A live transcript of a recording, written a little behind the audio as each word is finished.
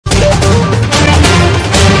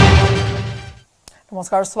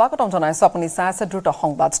নমস্কাৰ স্বাগতম জনাইছো আপুনি চাই আছে দ্ৰুত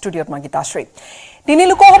সংবাদ ষ্টুডিঅত মগিতাশ্ৰী তিনি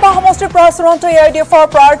লোকসভা সমষ্টিৰ পৰা চূড়ান্ত Aiudfৰ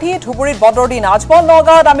প্ৰাৰ্থী ধুবুৰীত বদৰুদ্দিন আজমল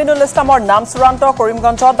নগাঁৱত আমিনুল ইছলামৰ নাম চূড়ান্ত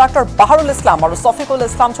কৰিমগঞ্জত ডাক্তৰ বাহাৰুল ইছলাম আৰু সফিকুল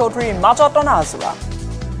ইছলাম চৌধুৰীৰ মাজত টনাআজোৰা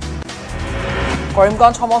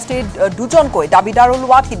কৰিমগঞ্জ সমষ্টিত দুজনকৈ দাবিদাৰ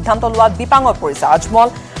ওলোৱাত সিদ্ধান্ত লোৱাত বিপাঙত পৰিছে আজমল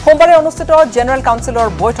সোমবাৰে অনুষ্ঠিত জেনেৰেল কাউন্সিলৰ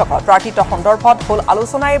বৈঠকত প্ৰাৰ্থিত সন্দৰ্ভত হল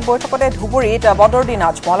আলোচনা এই বৈঠকতে ধুবুৰীত বদৰুদ্দিন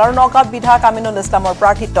আজমল আৰু নগাঁৱত বিধায়ক আমিনুল ইছলামৰ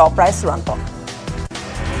প্ৰাৰ্থিত্ব প্ৰায় চূড়ান্ত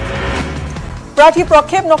প্ৰাৰ্থী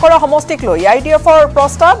প্ৰক্ষেপ নকৰা সমষ্টিক লৈ Aiudfৰ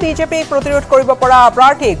প্ৰস্তাৱ বিজেপিক প্ৰতিৰোধ কৰিব পৰা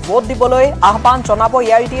প্ৰাৰ্থীক ভোট দিবলৈ আহ্বান জনাব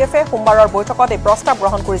Aiudfe সোমবাৰৰ বৈঠকত এই প্ৰস্তাৱ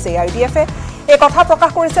গ্ৰহণ কৰিছে Aiudfe এই কথা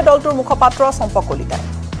প্ৰকাশ কৰিছে দলটোৰ মুখপাত্ৰ সম্পক কলিতাই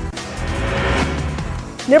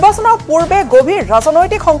নিৰ্বাচনৰ পূৰ্বে গভীৰ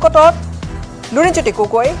ৰাজনৈতিক সংকটত লুৰিনজ্যোতি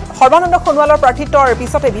গগৈ সৰ্বানন্দ সোণোৱালৰ প্ৰাৰ্থিত্বৰ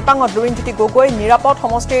পিছতে বিপাঙত লুৰিনজ্যোতি গগৈ নিৰাপদ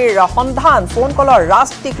সমষ্টিৰ সন্ধান ফোন কলৰ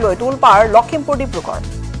ৰাজনীতিক লৈ তুলপাৰ লখিমপুৰ ডিব্ৰুগড়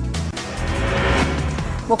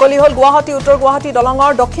মুকলি হল গুৱাহাটী উত্তৰ গুৱাহাটী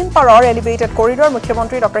দলঙৰ দক্ষিণ পাৰৰ এলিভেটেড কৰিডৰ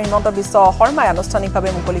মুখ্যমন্ত্ৰী ডক্টৰ হিমন্ত বিশ্ব শৰ্মাই আনুষ্ঠানিকভাৱে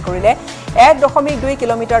মুকলি কৰিলে 1.2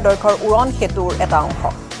 কিলোমিটাৰ দৈৰ্ঘ্যৰ উৰণ সেতুৰ এটা অংশ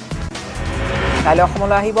কাইলৈ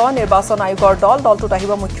অসমলৈ আহিব নিৰ্বাচন আয়োগৰ দলটোত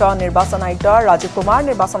আহিব মুখ্য নিৰ্বাচন আয়ুক্ত ৰাজীৱ কুমাৰ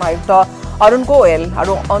নিৰ্বাচন আয়ুক্ত অৰুণ গোয়েল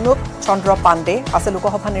আৰু অনুপ চন্দ্ৰ পাণ্ডে আছে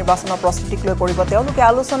লোকসভা নিৰ্বাচনৰ প্ৰস্তুতিক লৈ কৰিব তেওঁলোকে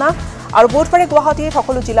আলোচনা আৰু বুধবাৰে গুৱাহাটীত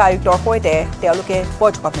সকলো জিলা আয়ুক্তৰ সৈতে তেওঁলোকে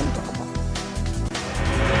বৈঠকত মিলিত হ'ব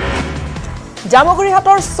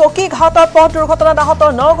জামগুৰিহাটৰ চকী ঘাটত পথ দুৰ্ঘটনাত আহত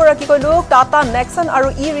 9 গৰাকীকৈ লোক টাটা নেক্সন আৰু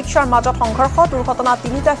ই-ৰিক্সাৰ মাজত সংঘৰ্ষ দুৰ্ঘটনাত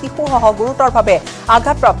 3টা শিশুসহ গুৰুতৰভাৱে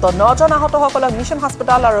আঘাতপ্ৰাপ্ত 9জন আহতসকলক মিছন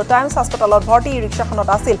হাস্পতাল আৰু টাইমছ হাস্পতালত ভৰ্তি ই-ৰিক্সাখনত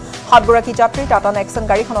আছিল 7 গৰাকী যাত্ৰী টাটা নেক্সন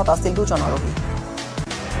গাড়ীখনত আছিল 2জন আৰোহী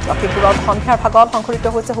লখিমপুৰত সন্ধিয়াৰ ভাগত সংঘটিত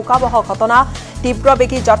হৈছে হুকাবহ ঘটনা তীব্ৰ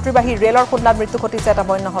বেগী যাত্ৰীবাহী ৰেলৰ খুন্দাত মৃত্যু ঘটিছে এটা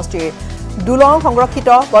বন্য হস্তীৰ দুলং সংৰক্ষিত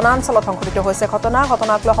বনাঞ্চলত সংঘটিত হৈছে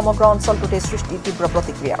ঘটনাক লৈ সমগ্ৰ অঞ্চলটোতে সৃষ্টি তীব্ৰ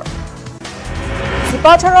প্ৰতিক্ৰিয়াৰ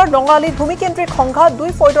সিপাঝাৰৰ ডঙালীত ভূমিকেন্দ্ৰিক সংঘাত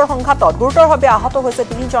 2 ফৈদৰ সংঘাতত গুৰুতৰভাৱে আহত হৈছে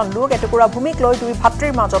 3জন লোক এটুকুৰা ভূমিক লৈ 2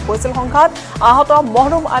 ভাতৃৰ মাজত হৈছিল সংঘাত আহত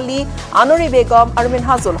মহৰুম আলী আনৰি বেগম আৰু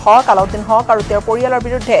মিনহাজুল হক আলাউদ্দিন হক আৰু তেওঁৰ পৰিয়ালৰ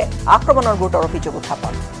বিৰুদ্ধে আক্ৰমণৰ গুৰুতৰ অভিযোগ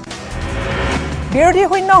উত্থাপন বিৰোধী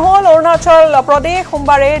শূন্য হল অৰুণাচল প্ৰদেশ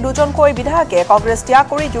সোমবাৰে দুজনকৈ বিধায়কে কংগ্ৰেছ ত্যাগ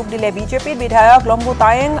কৰি যোগ দিলে বিজেপিৰ বিধায়ক লম্বু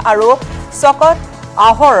তায়েং আৰু সকত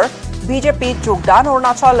আহৰ বিজেপিত যোগদান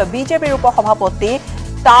অৰুণাচল বিজেপিৰ উপসভাপতি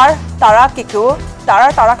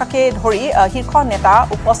তাৰাকাকে ধৰি শীৰ্ষ নেতা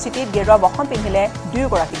উপস্থিতিত গেৰুৱা বসন পিন্ধিলে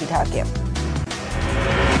 2 গৰাকী বিধায়কে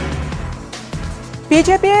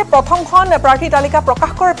বিজেপিয়ে প্ৰথমখন প্ৰাৰ্থী তালিকা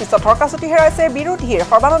প্ৰকাশ কৰাৰ পিছত হৰকাচুটি হেৰাইছে বিৰোধীৰ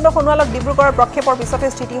সৰ্বানন্দ সোণোৱালক ডিব্ৰুগড়ৰ প্ৰক্ষেপৰ পিছতে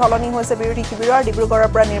স্থিতি সলনি হৈছে বিৰোধী শিবিৰৰ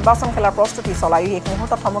ডিব্ৰুগড়ৰ পৰা নিৰ্বাচন খেলাৰ প্ৰস্তুতি চলাই এক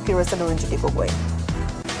মুহূৰ্তত থমকি ৰৈছে লুৰিনজ্যোতি গগৈ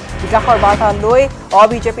বিকাশৰ বাৰ্তা লৈ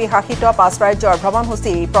অবিজেপি শাসিত 5 ৰাজ্যৰ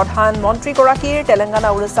ভ্ৰমণসূচী প্ৰধানমন্ত্ৰীগৰাকীৰ তেলেংগানা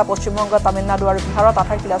উৰিষ্যা পশ্চিমবংগ তামিলনাডু আৰু বিহাৰত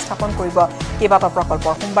আধাৰশিলা স্থাপন কৰিব কেইবাটাও প্ৰকল্প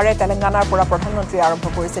সোমবাৰে তেলেংগানাৰ পৰা প্ৰধানমন্ত্ৰীয়ে আৰম্ভ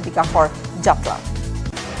কৰিছে বিকাশৰ যাত্ৰা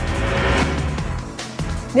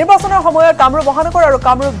নিৰ্বাচনৰ সময়ত কামৰূপ মহানগৰ আৰু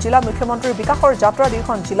কামৰূপ জিলা মুখ্যমন্ত্ৰীৰ বিকাশৰ যাত্ৰা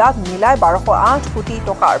দুখন জিলাত মিলাই 1208 কোটি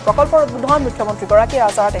টকাৰ প্ৰকল্পৰ উদ্বোধন মুখ্যমন্ত্ৰীগৰাকীৰ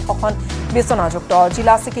আজাৰত এখন বিচনাযুক্ত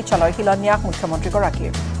জিলা চিকিৎসালয় শিলান্যাস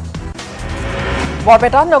মুখ্যমন্ত্ৰীগৰাকীৰ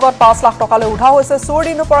বৰপেটাত নগদ 5 লাখ টকালৈ উঠা হৈছে চোৰ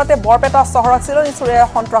দিন ওপৰতে বৰপেটা চহৰত চিলনী চোৰে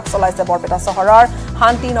সন্ত্ৰাস চলাইছে বৰপেটা চহৰৰ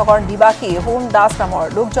শান্তিনগৰ নিবাসী হোম দাস নামৰ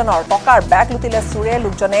লোকজনৰ টকাৰ বেগ লুটিলে চোৰে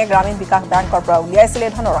লোকজনে গ্ৰামীণ বিকাশ বেংকৰ পৰা উলিয়াইছিলে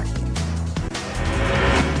ধনৰাশি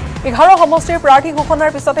 11 সমষ্টিৰ প্ৰাৰ্থী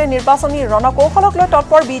ঘোষণাৰ পিছতে নিৰ্বাচনী ৰণকৌশলক লৈ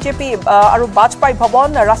তৎপৰ বিজেপি আৰু বাজপাই ভৱন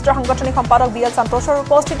ৰাষ্ট্ৰীয় সাংগঠনিক সম্পাদক বিএল সন্তোষৰ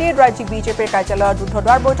উপস্থিতিত ৰাজ্যিক বিজেপিৰ কাৰ্যালয়ত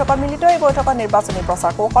যুদ্ধদ্বাৰ বৈঠকত মিলিত এই বৈঠকত নিৰ্বাচনী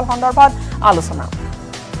প্ৰচাৰ কৌশল সন্দৰ্ভত আলোচনা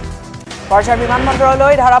বৰঝাৰ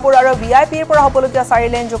বিমানবন্দৰলৈ ধাৰাপুৰ আৰু ভিআইপিৰ পৰা হ'বলগীয়া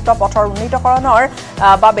 4 লেনযুক্ত পথৰ উন্নীতকৰণৰ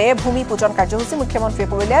বাবে ভূমি পূজন কাৰ্যসূচী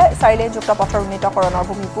মুখ্যমন্ত্ৰীয়ে কৰিলে 4 লেনযুক্ত পথৰ উন্নীতকৰণৰ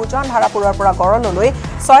ভূমি পূজন ধাৰাপুৰৰ পৰা গড়লৈ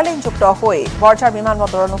 6 লেনযুক্ত হৈ বৰঝাৰ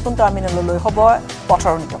বিমানবন্দৰৰ নতুন টাৰ্মিনেললৈ হ'ব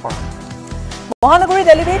পথৰ উন্নীতকৰণ মহানগৰীত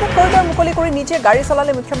এলিভেটেড কৰিডৰ মুকলি কৰি নিজে গাড়ী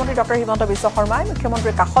চলালে মুখ্যমন্ত্ৰী ডক্টৰ হিমন্ত বিশ্ব শৰ্মাই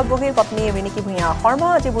মুখ্যমন্ত্ৰীৰ কাষত বহি পত্নী মিনিকি ভূঞা শৰ্মা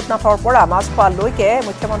আজি বুটনাথৰ পৰা মাছখোৱালৈকে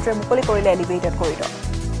মুখ্যমন্ত্ৰীয়ে মুকলি কৰিলে এলিভেটেড কৰিডৰ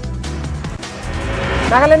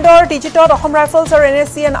নাগালেণ্ডৰ টিজিটত অসম ৰাইফলছ আৰু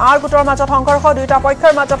NSCNR গোটৰ মাজত সংঘৰ্ষ দুটা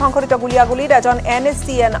পক্ষৰ মাজত সংঘটিত গুলিয়াগুলিত এজন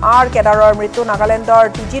NSCNR কেডাৰৰ মৃত্যু নাগালেণ্ডৰ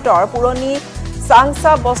টিজিটৰ পুৰণি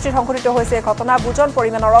চাংসা বস্তিত সংঘটিত হৈছে ঘটনা বুজন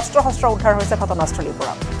পৰিমাণৰ অস্ত্ৰ-শস্ত্ৰ উদ্ধাৰ হৈছে ঘটনাস্থলীৰ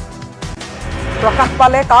পৰা প্ৰকাশ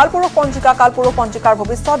পালে কালপুৰুষ পঞ্জিকাৰ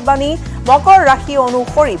ভৱিষ্যতবাণী মকৰ ৰাশি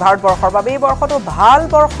অনুসৰি ভাৰতবৰ্ষৰ বাবে এই বৰ্ষটো ভাল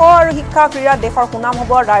বৰ্ষ আৰু শিক্ষা ক্ৰীড়া দেশৰ সুনাম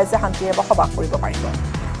হ'ব ৰাইজে শান্তিৰে বসবাস কৰিব পাৰিব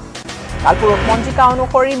কালপুৰুষ পঞ্জিকা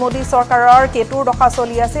অনুসৰি মোদী চৰকাৰৰ কেতুৰ দশা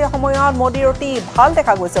চলি আছে এই সময়ত মোদীৰ অতি ভাল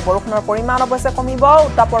দেখা গৈছে বৰষুণৰ পৰিমাণ অৱশ্যে কমিব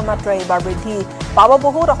উত্তাপৰ মাত্ৰা এইবাৰ বৃদ্ধি পাব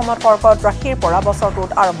বহুত অসমত কৰ্কট ৰাশিৰ পৰা বছৰটোত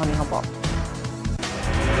আৰম্ভণি হ'ব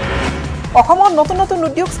অসমত নতুন নতুন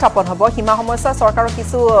উদ্যোগ স্থাপন হ'ব সীমা সমস্যা চৰকাৰৰ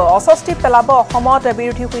কিছু অস্বস্তি পেলাব অসমত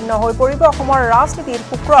বিৰোধী শূন্য হৈ পৰিব অসমৰ ৰাজনীতিৰ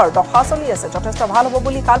শুক্ৰৰ দশা চলি আছে যথেষ্ট ভাল হ'ব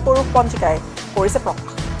বুলি কালপুৰুষ পঞ্জিকাই কৰিছে প্ৰকাশ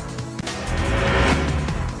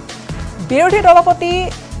বিৰোধী দলপতি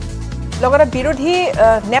লগতে বিৰোধী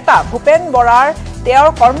নেতা ভূপেন বৰাৰ তেওঁৰ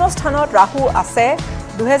কৰ্মস্থানত ৰাহু আছে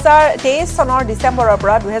 2023 চনৰ ডিসেম্বৰৰ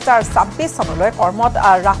পৰা 2026 চনলৈ কৰ্মত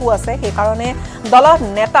ৰাহু আছে সেই কাৰণে দলৰ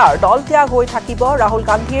নেতাৰ দল ত্যাগ হৈ থাকিব ৰাহুল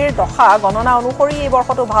গান্ধীৰ দশা গণনা অনুসৰি এই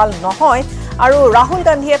বৰ্ষটো ভাল নহয় আৰু ৰাহুল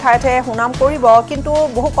গান্ধীয়ে ঠায়ে ঠায়ে সুনাম কৰিব কিন্তু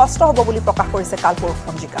বহু কষ্ট হ'ব বুলি প্ৰকাশ কৰিছে কালপুৰুষ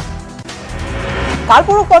পঞ্জিকা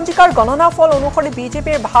কালপুৰুষ পঞ্জিকাৰ গণনা ফল অনুসৰি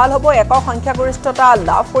বিজেপিৰ ভাল হ'ব একক সংখ্যাগৰিষ্ঠতা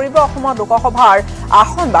লাভ কৰিব অসমত লোকসভাৰ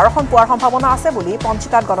আসন 12খন পোৱাৰ সম্ভাৱনা আছে বুলি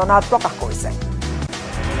পঞ্জিকাত গণনাত প্ৰকাশ কৰিছে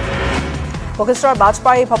বশিষ্ঠৰ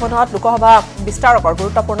বাজপেয়ী ভৱনত লোকসভা বিস্তাৰকৰ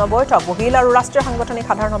গুৰুত্বপূৰ্ণ বৈঠক বহিল আৰু ৰাষ্ট্ৰীয় সাংগঠনিক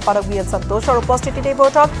সাধাৰণ সম্পাদক বি এল সন্তোষৰ উপস্থিতিত এই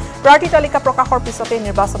বৈঠক প্ৰাৰ্থী তালিকা প্ৰকাশৰ পিছতে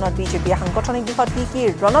নিৰ্বাচনত বিজেপিয়ে সাংগঠনিক দিশত কি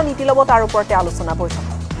ৰণনীতি ল'ব তাৰ ওপৰতে আলোচনা বৈঠক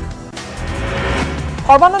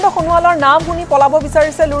সৰ্বানন্দ সোণোৱালৰ নাম শুনি পলাব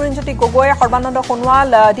বিচাৰিছে লুৰিণজ্যোতি গগৈয়ে সৰ্বানন্দ সোণোৱাল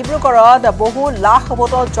ডিব্ৰুগড়ত বহু লাখ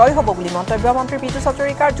ভোটত জয় হ'ব বুলি মন্তব্য মন্ত্ৰী পীযুষ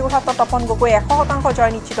হাজৰিকাৰ যোৰহাটত তপন গগৈ 100%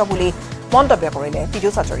 জয় নিশ্চিত বুলি মন্তব্য কৰিলে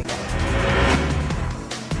পীযুষ হাজৰিকাই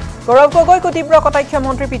গৌৰৱ গগৈক তীব্ৰ কটাক্ষ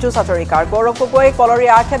মন্ত্ৰী পীযুষ হাজৰিকাৰ গৌৰৱ গগৈক কলৰি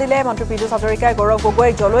আখ্যা দিলে মন্ত্ৰী পীযুষ হাজৰিকাই গৌৰৱ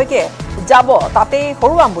গগৈক জলৈকে যাব তাতেই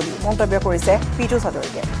হৰুৱাম বুলি মন্তব্য কৰিছে পীযুষ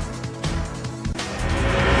হাজৰিকাই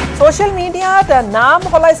সোশ্যাল মিডিয়াত নাম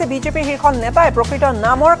হলাইছে বিজেপিৰ শীৰ্ষ নেতাই প্ৰকৃত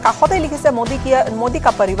নামৰ কাষতে লিখিছে মোদী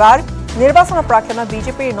কা পৰিবাৰ নিৰ্বাচনৰ প্ৰাক্ষণত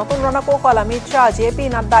বিজেপিৰ নতুন ৰণকৌশল অমিত শাহ জেপি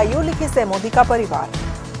নাড্ডায়ো লিখিছে মোদী কা পৰিবাৰ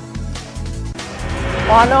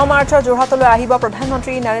 9 মাৰ্চত যোৰহাটলৈ আহিব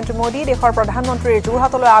প্ৰধানমন্ত্ৰী নৰেন্দ্ৰ মোদী দেশৰ প্ৰধানমন্ত্ৰীৰ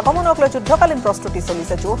যোৰহাটলৈ আগমনক লৈ যুদ্ধকালীন প্ৰস্তুতি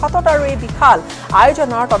চলিছে যোৰহাটত আৰু এই বিশাল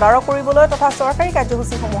আয়োজনৰ তদাৰক কৰিবলৈ তথা চৰকাৰী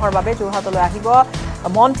কাৰ্যসূচীসমূহৰ বাবে যোৰহাটলৈ আহিব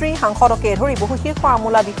মন্ত্ৰী সাংসদকে ধৰি বহু শীৰ্ষ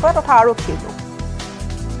আমোলা বিষয়া তথা আৰক্ষীৰ লোক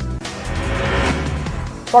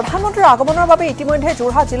প্ৰধানমন্ত্ৰীৰ আগমনৰ বাবে ইতিমধ্যে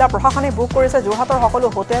যোৰহাট জিলা প্ৰশাসনে বুক কৰিছে যোৰহাটৰ সকলো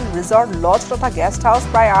হোটেল ৰিজৰ্ট লজ তথা গেষ্ট হাউচ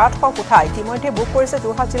প্ৰায় 800 কোঠা ইতিমধ্যে বুক কৰিছে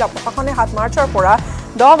যোৰহাট জিলা প্ৰশাসনে 7 মাৰ্চৰ পৰা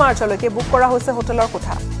 10 মাৰ্চলৈকে বুক কৰা হৈছে হোটেলৰ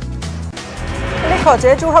কোঠা উল্লেখ্য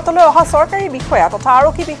যে যোৰহাটলৈ অহা চৰকাৰী বিষয়া তথা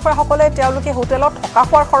আৰক্ষী বিষয়াসকলে তেওঁলোকে হোটেলত থকা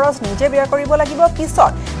খোৱাৰ খৰচ নিজে ব্যয় কৰিব লাগিব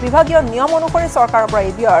পিছত বিভাগীয় নিয়ম অনুসৰি চৰকাৰৰ পৰা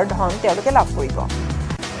এই ব্যয়ৰ ধন তেওঁলোকে লাভ কৰিব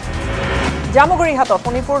জামুগুৰিহাটত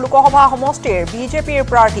শোণিতপুৰ লোকসভা সমষ্টিৰ বিজেপিৰ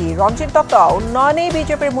প্ৰাৰ্থী ৰঞ্জিত দত্ত উন্নয়নেই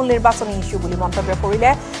বিজেপিৰ মূল নিৰ্বাচনী ইস্যু বুলি মন্তব্য কৰিলে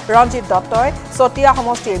ৰঞ্জিত দত্তই চতিয়া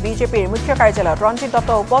সমষ্টিৰ বিজেপিৰ মুখ্য কাৰ্যালয়ত ৰঞ্জিত দত্ত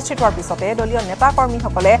উপস্থিত হোৱাৰ পিছতে দলীয় নেতা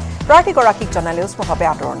কৰ্মীসকলে প্ৰাৰ্থীগৰাকীক জনালে উষ্মভাৱে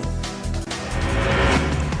আদৰণি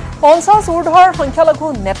 50 ঊৰ্ধৰ সংখ্যালঘু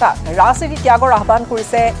নেতা ৰাজনীতি ত্যাগৰ আহ্বান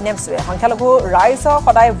কৰিছে নেমছুৱে সংখ্যালঘু ৰাইজক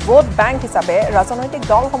সদায় ভোট বেংক হিচাপে ৰাজনৈতিক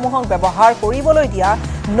দলসমূহক ব্যৱহাৰ কৰিবলৈ দিয়া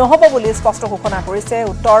নহব বুলি স্পষ্ট ঘোষণা কৰিছে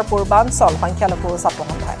উত্তৰ পূৰ্বাঞ্চল সংখ্যালঘু ছাত্ৰ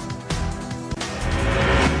সন্থাই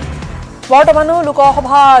বৰ্তমানো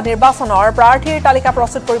লোকসভা নিৰ্বাচনৰ প্ৰাৰ্থীৰ তালিকা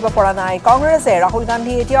প্ৰস্তুত কৰিব পৰা নাই কংগ্ৰেছে ৰাহুল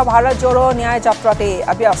গান্ধী এতিয়া ভাৰত জোড়ো ন্যায় যাত্ৰাতে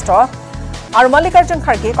ব্যস্ত আৰু মল্লিকাৰ্জুন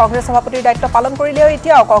খাৰ্গে কংগ্ৰেছ সভাপতিৰ দায়িত্ব পালন কৰিলেও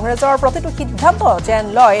এতিয়াও কংগ্ৰেছৰ প্ৰতিটো সিদ্ধান্ত যেন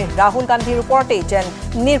লয় ৰাহুল গান্ধীৰ ওপৰতে যেন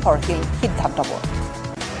নিৰ্ভৰশীল সিদ্ধান্তবোৰ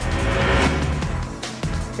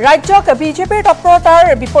ৰাজ্যক বিজেপিৰ তৎপৰতাৰ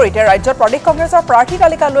বিপৰীতে ৰাজ্যত প্ৰদেশ কংগ্ৰেছৰ প্ৰাৰ্থী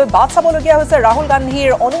তালিকা লৈ বাদ চাবলগীয়া হৈছে ৰাহুল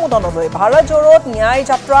গান্ধীৰ অনুমোদনলৈ ভাৰত জোড়োত ন্যায়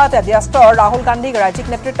যাত্ৰাত ব্যস্ত ৰাহুল গান্ধীক ৰাজ্যিক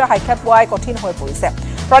নেতৃত্বৰ সাক্ষাৎ পোৱাই কঠিন হৈ পৰিছে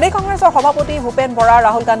প্ৰদেশ কংগ্ৰেছৰ সভাপতি ভূপেন বৰা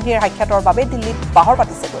ৰাহুল গান্ধীৰ সাক্ষাতৰ বাবে দিল্লীত বাহৰ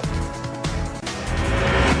পাতিছেগৈ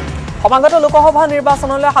সমাগত লোকসভা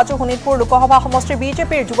নিৰ্বাচনলৈ সাজু শোণিতপুৰ লোকসভা সমষ্টিৰ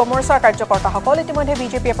বিজেপিৰ যুৱ মৰ্চাৰ কাৰ্যকৰ্তাসকল ইতিমধ্যে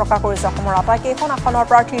বিজেপিয়ে প্ৰকাশ কৰিছে অসমৰ আটাইকেইখন আসনৰ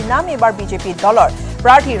প্ৰাৰ্থীৰ নাম এইবাৰ বিজেপি দলৰ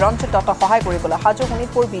প্ৰাৰ্থী ৰঞ্জিত দত্তক সহায় কৰিবলৈ সাজু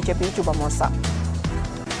শোণিতপুৰ বিজেপি যুৱ মৰ্চা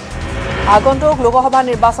আগন্তুক লোকসভা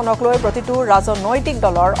নিৰ্বাচনক লৈ প্ৰতিটো ৰাজনৈতিক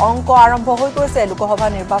দলৰ অংক আৰম্ভ হৈ গৈছে লোকসভা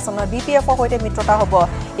নিৰ্বাচনত বিপিএফৰ সৈতে মিত্ৰতা হ'ব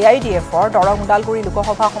এআইউডিএফৰ দৰং ওদালগুৰি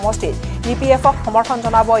লোকসভা সমষ্টিত বিপিএফক সমৰ্থন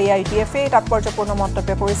জনাব এআইউডিএফে তাৎপৰ্যপূৰ্ণ মন্তব্য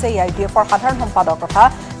কৰিছে এআইউডিএফৰ সাধাৰণ সম্পাদক তথা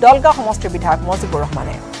দলগাঁও সমষ্টিৰ বিধায়ক মজিবুৰ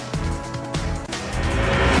ৰহমানে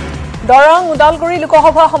দৰং ওদালগুৰি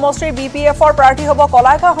লোকসভা সমষ্টিৰ বিপিএফৰ প্ৰাৰ্থী হ'ব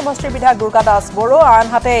কলাইগাঁও সমষ্টিৰ বিধায়ক দুৰ্গা দাস বড়ো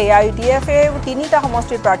আনহাতে এআইউডিএফে 3টা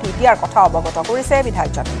সমষ্টিৰ প্ৰাৰ্থী দিয়াৰ কথা অৱগত কৰিছে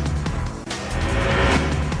বিধায়কজনে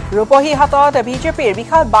ৰূপহীহাটত বিজেপিৰ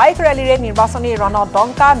বিশাল বাইক ৰেলীৰে নিৰ্বাচনী ৰণত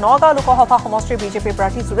ডংকা নগাঁও লোকসভা সমষ্টিৰ বিজেপি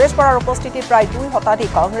প্ৰাৰ্থী সুৰেশ বৰাৰ উপস্থিতিত প্ৰায় 2 শতাধিক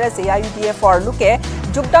কংগ্ৰেছ এআইউডিএফৰ লোকে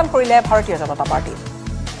যোগদান কৰিলে ভাৰতীয় জনতা পাৰ্টি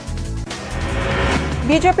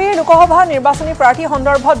বিজেপিৰ লোকসভা নিৰ্বাচনী প্ৰাৰ্থী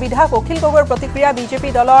সন্দৰ্ভত বিধায়ক অখিল গগৈৰ প্ৰতিক্ৰিয়া বিজেপি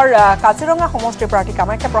দলৰ কাজিৰঙা সমষ্টিৰ প্ৰাৰ্থী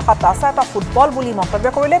কামাখ্যা প্ৰসাদ দাসে এটা ফুটবল বুলি মন্তব্য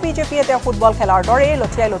কৰিলে বিজেপিয়ে তেওঁ ফুটবল খেলাৰ দৰে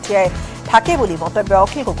লঠিয়াই থাকে বুলি মন্তব্য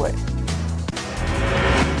অখিল গগৈৰ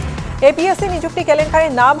APSC নিযুক্তি কেলেংকাৰী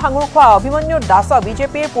নাম ভাঙুৰ খোৱা অভিমন্যু দাসক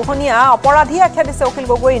বিজেপিৰ পোহনীয়া অপৰাধী আখ্যা দিছে অখিল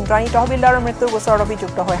গগৈ ইন্দ্ৰাণী তহবিলদাৰৰ মৃত্যুৰ গোচৰত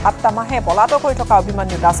অভিযুক্ত হৈ 7 মাহে পলাতক হৈ থকা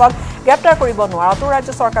অভিমন্যু দাসক গ্ৰেপ্তাৰ কৰিব নোৱাৰাটো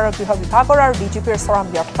ৰাজ্য চৰকাৰৰ গৃহ বিভাগৰ আৰু ডিজিপিৰ চৰম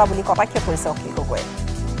ব্যৰ্থতা বুলি কটাক্ষ কৰিছে অখিল গগৈ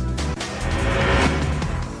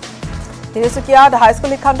তিনিচুকীয়াত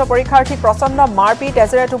হাইস্কুল শিক্ষান্ত পৰীক্ষাৰ্থী প্ৰচণ্ড মাৰপিট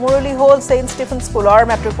এজেৰে তুমুৰলি হ'ল সেইণ্ট ষ্টিফেন স্কুলৰ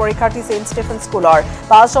মেট্ৰিক পৰীক্ষাৰ্থী সেইণ্ট ষ্টিফেন স্কুলৰ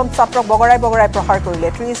 5জন ছাত্ৰক বগৰাই প্ৰহাৰ কৰিলে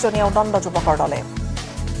 30 জনীয়া উদণ্ড যুৱকৰ দলে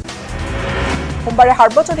সোমবাৰে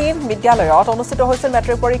সাৰ্বজনীন বিদ্যালয়ত অনুষ্ঠিত হৈছিল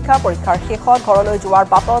মেট্ৰিক পৰীক্ষাৰ শেষত ঘৰলৈ যোৱাৰ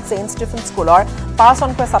বাটত সেইণ্ট ষ্টিফেন স্কুলৰ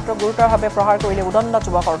 5জনকৈ ছাত্ৰক গুৰুতৰভাৱে প্ৰহাৰ কৰিলে উদণ্ড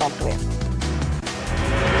যুৱকৰ দলটোৱে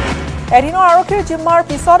এদিনৰ আৰক্ষীৰ জিম্মাৰ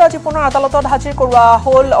পিছত আজি পুনৰ আদালতত হাজিৰ কৰোৱা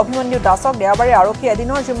হ'ল অভিমন্যু দাসক দেওবাৰে আৰক্ষী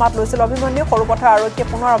এদিনৰ জিম্মাত লৈছিল অভিমন্যু সৰুপথাৰ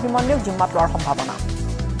আৰক্ষীয়ে পুনৰ অভিমন্যুক জিম্মাত লোৱাৰ সম্ভাৱনা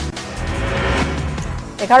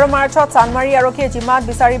 11 মাৰ্চত চানমাৰী আৰক্ষীয়ে জিম্মাত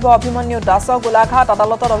বিচাৰিব অভিমন্যু দাসক গোলাঘাট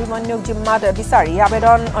আদালতত অভিমন্যুক জিম্মাত বিচাৰি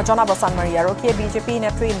আবেদন জনাব চানমাৰী আৰক্ষীয়ে বিজেপি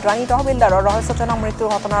নেত্ৰী ইন্দ্ৰাণী তহবিলদাৰৰ ৰহস্যজনক মৃত্যুৰ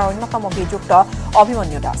ঘটনাৰ অন্যতম অভিযুক্ত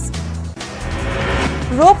অভিমন্যু দাস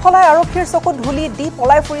ৰূপ হলাই আৰক্ষীৰ চকুত ধুলি দি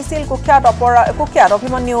পলাই ফুৰিছিল কুখ্যাত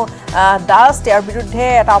অভিমন্যু দাস তেওঁৰ বিৰুদ্ধে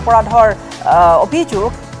এটা অপৰাধৰ অভিযোগ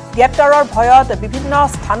গ্ৰেপ্তাৰৰ ভয়ত বিভিন্ন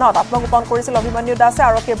স্থানত আত্মগোপন কৰিছিল অভিমন্যু দাসে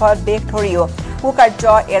আৰক্ষীৰ ভয়ত বেগ ধৰিও কুকাৰ্য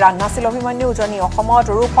এৰা নাছিল অভিমন্যু উজনি অসমত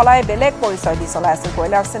ৰূপ হলাই বেলেগ পৰিচয় দি চলাই আছিল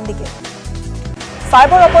কয়লাৰ সিন্ডিকেট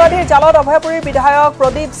সাইবৰ অপৰাধীৰ জালত অভয়পুৰীৰ বিধায়ক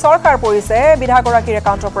প্ৰদীপ চৰকাৰ পৰিছে বিধায়কগৰাকীৰ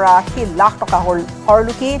একাউণ্টৰ পৰা 80 লাখ টকা হ'ল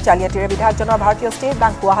হৰলুকি জালিয়াতিৰে বিধায়কজনৰ ভাৰতীয় ষ্টেট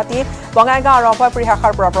বেংক গুৱাহাটী বঙাইগাঁও আৰু অভয়পুৰী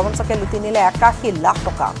শাখাৰ পৰা প্ৰবঞ্চকে লুটি নিলে 81 লাখ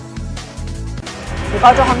টকা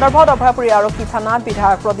বিভাগৰ সন্দৰ্ভত অভয়পুৰী আৰক্ষী থানাত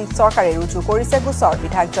বিধায়ক প্ৰদীপ চৰকাৰে ৰুজু কৰিছে গোচৰ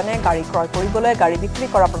বিধায়কজনে গাড়ী ক্ৰয় কৰিবলৈ গাড়ী বিক্ৰী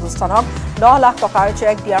কৰা প্ৰতিষ্ঠানক 10 লাখ টকাৰ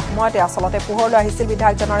চেক দিয়াৰ সময়তে আচলতে পোহৰলৈ আহিছিল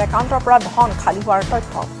বিধায়কজনৰ একাউণ্টৰ পৰা ধন খালী হোৱাৰ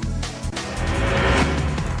তথ্য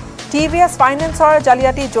TVS ফাইনেন্সৰ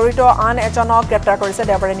জালিয়াতি জড়িত আন এজনক গ্ৰেপ্তাৰ কৰিছে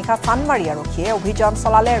দেওবাৰে নিশা চানমাৰী আৰক্ষীয়ে অভিযান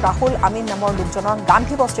চলালে ৰাহুল আমিন নামৰ লোকজনক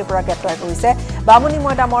গান্ধী বস্তিৰ পৰা গ্ৰেপ্তাৰ কৰিছে বামুনী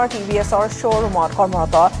মৈদামৰ TVSৰ শ্ব'ৰুমত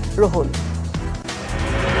কৰ্মৰত ৰাহুল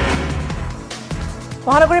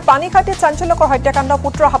মহানগৰীৰ পানীখাটিত চাঞ্চল্যকৰ হত্যাকাণ্ড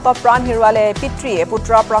পুত্ৰ হাতত প্ৰাণ হেৰুৱালে পিতৃয়ে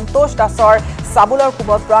পুত্ৰ প্ৰান্তোষ দাসৰ চাবুলৰ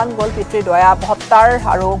কোবত প্ৰাণ গ'ল পিতৃ দয়া ভট্টাৰ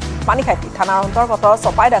আৰু পানীখাটি থানাৰ অন্তৰ্গত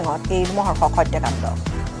চপাইডাঙত এই মহৰ্ষক হত্যাকাণ্ড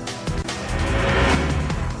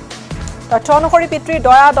তথ্য অনুসৰি পিতৃ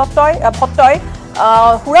দয়া ভট্টই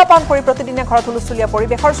হুৰাপান কৰি প্ৰতিদিনে ঘৰত হুলস্থুলীয়া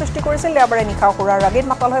পৰিৱেশৰ সৃষ্টি কৰিছিল দেওবাৰে নিশা হুৰাৰ ৰাগিত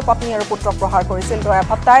মাতাল হৈ পত্নী আৰু পুত্ৰক প্ৰহাৰ কৰিছিল দয়া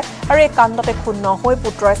ভট্টাই আৰু এই কাণ্ডতে ক্ষুণ্ণ হৈ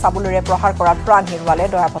পুত্ৰই চাবুলেৰে প্ৰহাৰ কৰাত প্ৰাণ হেৰুৱালে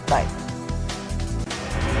দয়া ভট্টাই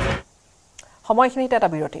সময়খিনিতে এটা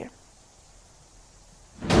বিৰতিৰ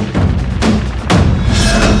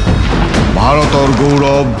ভাৰতৰ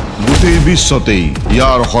গৌৰৱ গোটেই বিশ্বতেই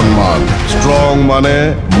ইয়াৰ সন্মান ষ্ট্ৰং মানে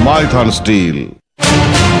মাইথান ষ্টীল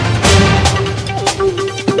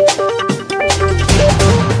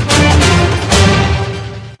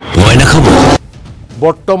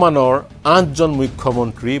বৰ্তমানৰ 8জন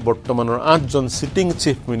মুখ্যমন্ত্ৰী বৰ্তমানৰ 8জন সিটিং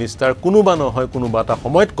চিফ মিনিষ্টাৰ কোনোবা নহয় কোনোবা এটা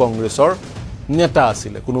সময়ত কংগ্ৰেছৰ নেতা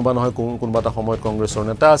আছিল কোনোবা নহয় কোনোবা এটা সময়ত কংগ্ৰেছৰ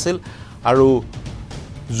নেতা আছিল আৰু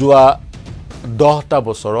যোৱা 10টা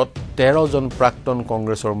বছৰত 13জন প্ৰাক্তন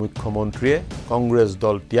কংগ্ৰেছৰ মুখ্যমন্ত্ৰীয়ে কংগ্ৰেছ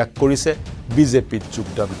দল ত্যাগ কৰিছে বিজেপিত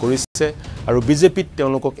যোগদান কৰিছে আৰু বিজেপিত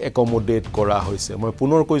তেওঁলোকক একমোডেট কৰা হৈছে মই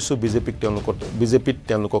পুনৰ কৈছো বিজেপিত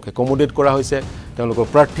তেওঁলোকক একমোডেট কৰা হৈছে তেওঁলোকক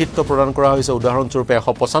প্ৰাৰ্থিত্ব প্ৰদান কৰা হৈছে উদাহৰণস্বৰূপে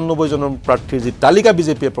 195 জনৰ প্ৰাৰ্থীৰ যি তালিকা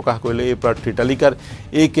বিজেপিয়ে প্ৰকাশ কৰিলে এই প্ৰাৰ্থীৰ তালিকাৰ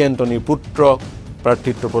AK এণ্টনীৰ পুত্ৰ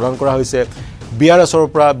প্ৰাৰ্থিত্ব প্ৰদান কৰা হৈছে বিআৰএছৰ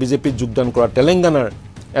পৰা বিজেপিত যোগদান কৰা তেলেংগানাৰ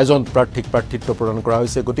এজন প্ৰাৰ্থীক প্ৰাৰ্থিত্ব প্ৰদান কৰা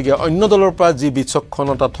হৈছে গতিকে অন্য দলৰ পৰা যি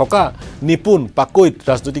বিচক্ষণতা থকা নিপুণ পাকৈত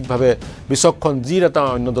ৰাজনৈতিকভাৱে বিচক্ষণ যি এটা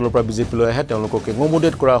অন্য দলৰ পৰা বিজেপিলৈ আহে তেওঁলোকক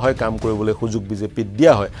একমোডেট কৰা হয় কাম কৰিবলৈ সুযোগ বিজেপিত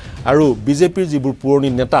দিয়া হয় আৰু বিজেপিৰ যিবোৰ পুৰণি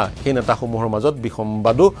নেতা সেই নেতাসমূহৰ মাজত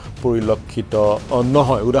বিসম্বাদো পৰিলক্ষিত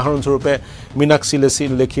নহয় উদাহৰণস্বৰূপে মীনাক্ষী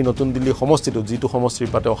লেখি নতুন দিল্লী সমষ্টিটো যিটো সমষ্টিৰ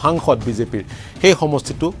পাতে সাংসদ বিজেপিৰ সেই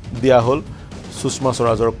সমষ্টিটো দিয়া হ'ল সুষমা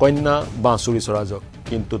স্বৰাজৰ কন্যা বাঁচুৰী স্বৰাজক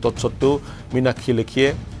কিন্তু তৎসত্ত্বেও মীনাক্ষী লেখিয়ে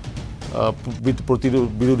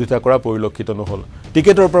বিৰোধিতা কৰা পৰিলক্ষিত নহল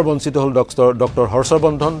টিকেটৰ পৰা বঞ্চিত হ'ল ডক্টৰ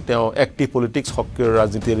হৰ্ষবৰ্ধন তেওঁ এক্টিভ পলিটিক্স সক্ৰিয়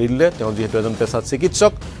ৰাজনীতি এৰিলে তেওঁ যেহেতু এজন পেছাত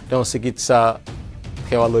চিকিৎসক তেওঁ চিকিৎসা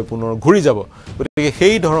সেৱালৈ পুনৰ ঘূৰি যাব গতিকে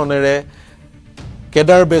সেই ধৰণেৰে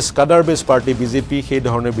কাডাৰ বেছ পাৰ্টি বিজেপি সেই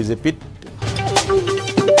ধৰণে বিজেপিত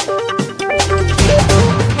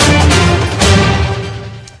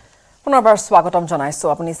পুনৰবাৰ স্বাগতম জনাইছো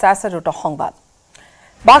আপুনি চাইছে দ্ৰুত সংবাদ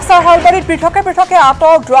বাক্সাৰ হালবাৰীত পৃথকে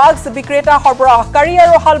আটক ড্ৰাগছ বিক্ৰেতা সৰবৰাহকাৰী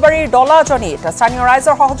আৰু হালবাৰীৰ দলাজনীত স্থানীয়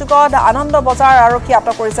ৰাইজৰ সহযোগত আনন্দ বজাৰ আৰক্ষী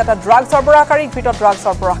আটক কৰিছে এটা ড্ৰাগছ সৰবৰাহকাৰীক ভিতৰত ড্ৰাগছ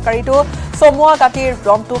সৰবৰাহকাৰীটো চমুৱা গাঁতিৰ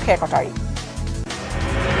ৰন্টু খেকটাৰী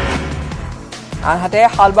আনহাতে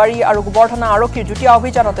হালবাৰী আৰু গোবৰ্ধনা আৰক্ষীৰ যুটীয়া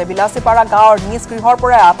অভিযানতে বিলাসীপাৰা গাঁৱৰ নিজ গৃহৰ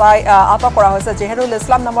পৰা আটক কৰা হৈছে জেহেৰুল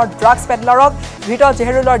ইছলাম নামৰ ড্ৰাগছ পেডলাৰক ভিতৰত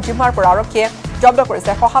জেহেৰুলৰ জিম্মাৰ পৰা আৰক্ষীয়ে জব্দ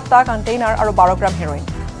কৰিছে 107টা কণ্টেইনাৰ আৰু 12 গ্ৰাম হেৰোইন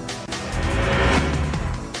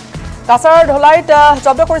কাছাৰৰ ঢলাইত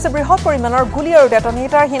জব্দ কৰিছে বৃহৎ পৰিমাণৰ গুলি আৰু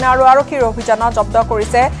ডেটনেটৰ হিনা আৰু আৰক্ষীৰ অভিযানত জব্দ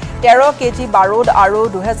কৰিছে 13 কেজি বাৰুদ আৰু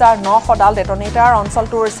 2900 ডাল ডেটনেটৰ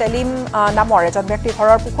অঞ্চলটোৰ সেলিম নামৰ এজন ব্যক্তিৰ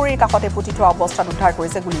ঘৰৰ পুখুৰীৰ কাষতে পুতি থোৱা অৱস্থাত উদ্ধাৰ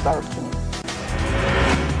কৰিছে গুলি বাৰুদখিনি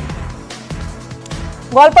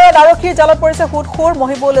গোৱালপাৰাত আৰক্ষীৰ জালত পৰিছে সুদখোৰ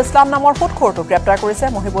মহিবুল ইছলাম নামৰ সুদখোৰটো গ্ৰেপ্তাৰ কৰিছে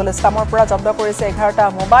মহিবুল ইছলামৰ পৰা জব্দ কৰিছে 11টা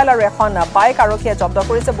মোবাইল আৰু এখন বাইক আৰক্ষীয়ে জব্দ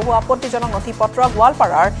কৰিছে বহু আপত্তিজনক নথিপত্ৰ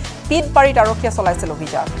গোৱালপাৰাৰ পিটবাৰীত আৰক্ষীয়ে চলাইছিল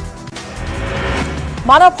অভিযান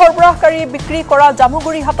মানৱ সৰবৰাহকাৰী বিক্ৰী কৰা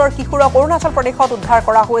জামুগুৰি হাটৰ কিশোৰক অৰুণাচল প্ৰদেশত উদ্ধাৰ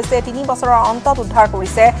কৰা হৈছে 3 বছৰৰ অন্তত উদ্ধাৰ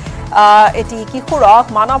কৰিছে এটি কিশোৰক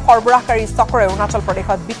মানৱ সৰবৰাহকাৰী চক্ৰই অৰুণাচল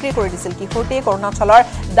প্ৰদেশত বিক্ৰী কৰি দিছিল কিশোৰটিক অৰুণাচলৰ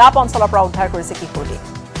ডাপ অঞ্চলৰ পৰা উদ্ধাৰ কৰিছে কিশোৰটি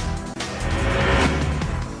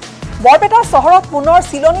বৰপেটা চহৰত পুনৰ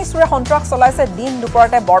চিলনী চুৰে সন্ত্ৰাস চলাইছে দিন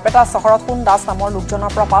দুপৰতে বৰপেটা চহৰত কোন দাস নামৰ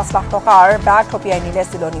লোকজনৰ পৰা 5 লাখ টকাৰ বেগ থপিয়াই নিলে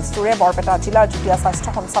চিলনী চুৰে বৰপেটা জিলাৰ যুটীয়া স্বাস্থ্য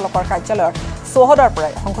সঞ্চালকৰ কাৰ্যালয়ৰ চৌহদৰ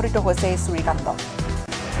পৰাই সংঘটিত হৈছে এই চুৰিকাণ্ড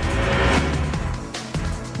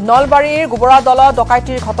নলবাৰীৰ গোবৰা দলত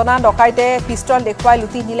ডকাইতিৰ ঘটনা ডকাইতে পিষ্টল দেখুৱাই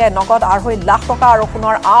লুটি নিলে নগদ 2.5 লাখ টকা আৰু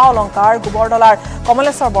সোণৰ অলংকাৰ গোবৰদলাৰ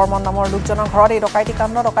কমলেশ্বৰ বৰ্মন নামৰ লোকজনৰ ঘৰত এই ডকাইতি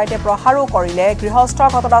কাণ্ড ডকাইতে প্ৰহাৰো কৰিলে গৃহস্থ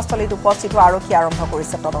ঘটনাস্থলীত উপস্থিত হোৱা আৰক্ষী আৰম্ভ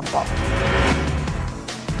কৰিছে তদন্ত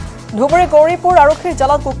ধুবুৰী গৌৰীপুৰ আৰক্ষীৰ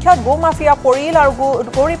জালত কুখ্যাত গো মাফিয়া পৰিল আৰু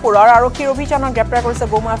গৌৰীপুৰৰ আৰক্ষীৰ অভিযানত গ্ৰেপ্তাৰ কৰিছে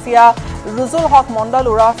গো মাফিয়া ৰুজুল হক মণ্ডল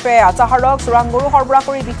উৰফে আচাহাৰক চোৰাং গৰু সৰবৰাহ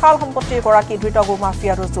কৰি বিশাল সম্পত্তিৰ গৰাকী ধৃত গো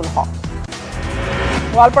মাফিয়া ৰুজুল হক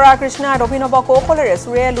গোৱালপাৰা কৃষ্ণাত অভিনৱ কৌশলেৰে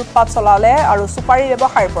চুৰে লুটপাট চলালে আৰু সুপাৰী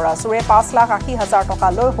ব্যৱসায়ৰ পৰা চুৰে 5,80,000 টকা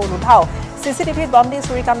লৈ হল উধাও চিচিটিভিত বন্দী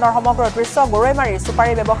চুৰিকাণ্ডৰ সমগ্ৰ দৃশ্য গৰৈমাৰীৰ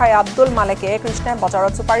সুপাৰী ব্যৱসায়ী আব্দুল মালেকে কৃষ্ণাই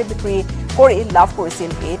বজাৰত সুপাৰী বিক্ৰী কৰি লাভ কৰিছিল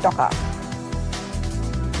এই টকা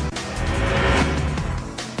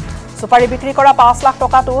সুপাৰী বিক্ৰী কৰা 5 লাখ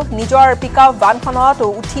টকাটো নিজৰ পিকআপ ভানখনত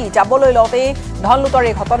উঠি যাবলৈ লওঁতে ধন লুটৰ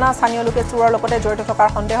এই ঘটনা স্থানীয় লোকে চুৰৰ লগতে জড়িত থকাৰ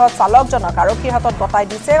সন্দেহত চালকজনক আৰক্ষীৰ হাতত গতাই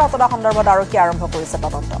দিছে ঘটনা সন্দৰ্ভত আৰক্ষী আৰম্ভ কৰিছে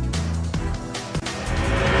তদন্ত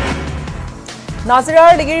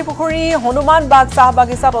নাজিৰাৰ লিগিৰি পুখুৰী হনুমান বাগ চাহ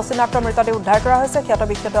বাগিচাত অচিনাক্ত মৃতদেহ উদ্ধাৰ কৰা হৈছে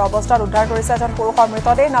ক্ষতবিক্ষত অৱস্থাত উদ্ধাৰ কৰিছে এজন পুৰুষৰ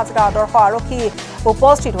মৃতদেহ নাজিৰা আদৰ্শ আৰক্ষী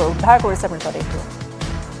উপস্থিত হৈ উদ্ধাৰ কৰিছে মৃতদেহটো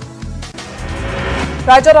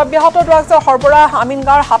ৰাজ্যত অব্যাহত ড্ৰাগছৰ সৰবৰাহ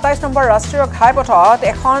আমিনগাঁৱৰ 27 নম্বৰ ৰাষ্ট্ৰীয় ঘাইপথত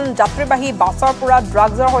এখন যাত্ৰীবাহী বাছৰ পৰা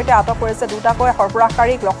ড্ৰাগছৰ সৈতে আটক কৰিছে দুটাকৈ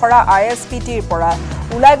সৰবৰাহকাৰীক লখৰা ISPTৰ পৰা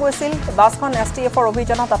ওলাই গৈছিল বাছখন STFৰ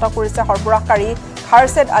অভিযানত আটক কৰিছে সৰবৰাহকাৰী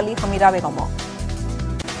খাৰছেদ আলী হামিদা বেগমক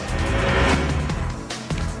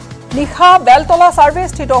নিশা বেলতলা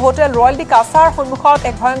সাৰ্ভিসস্থিত হোটেল ৰয়েলটি কাছাৰ সন্মুখত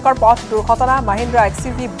এক ভয়ংকৰ পথ দুৰ্ঘটনা মহিন্দ্ৰা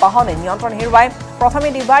XUV বাহনে নিয়ন্ত্ৰণ হেৰুৱাই প্ৰথমে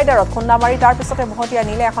ডিভাইডাৰত খুন্দা মাৰি তাৰ পিছতে মহতিয়া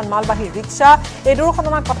নিলে এখন মালবাহী ৰিক্সা এই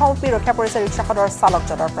দুৰ্ঘটনাত প্ৰথমপি ৰক্ষা পৰিছে ৰিক্সাখনৰ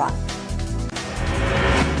চালকজনৰ প্ৰাণ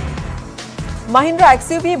মহিন্দ্ৰা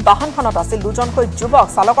XUV বাহনখনত আছিল দুজনকৈ যুৱক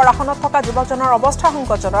চালকৰ আসনত থকা যুৱকজনৰ অৱস্থা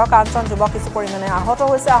সংকটজনক আনজন যুৱক কিছু পৰিমাণে আহত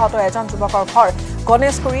হৈছে আহত এজন যুৱকৰ ঘৰ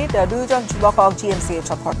গণেশগুৰিত দুজন যুৱকক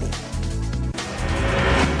GMCHত ভৰ্তি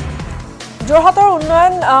যোৰহাটৰ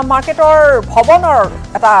উন্নয়ন মাৰ্কেটৰ ভৱনৰ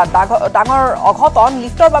এটা ডাঙৰ অঘটন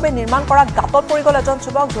লিফ্টৰ বাবে নিৰ্মাণ কৰা গাঁতত পৰি গ'ল এজন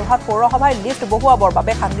যুৱক যোৰহাট পৌৰসভাই লিফ্ট বহুৱাবৰ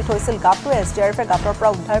বাবে খান্দি থৈছিল গাঁতটো SDRFে গাঁতৰ পৰা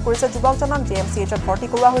উদ্ধাৰ কৰিছে যুৱকজনক GMCHত ভৰ্তি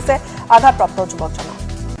কৰোৱা হৈছে আঘাতপ্ৰাপ্ত যুৱকজনক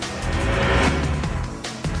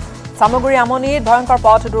সামগ্ৰী আমনিত ভয়ংকৰ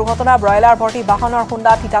পথ দুৰ্ঘটনা ব্ৰয়লাৰ ভৰ্তি বাহনৰ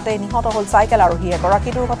খুন্দা ঠিতাতে নিহত হ'ল চাইকেল আৰোহী এগৰাকী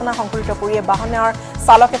দুৰ্ঘটনা সংঘটিত কৰিয়ে বাহনৰ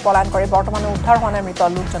চালকে পলায়ন কৰি বৰ্তমানে উদ্ধাৰ হোৱা নাই মৃত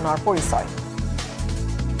লোকজনৰ পৰিচয়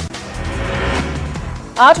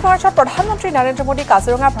 8 মাৰ্চত প্ৰধানমন্ত্ৰী নৰেন্দ্ৰ মোদী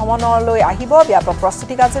কাজিৰঙা ভ্ৰমণলৈ আহিব ব্যাপক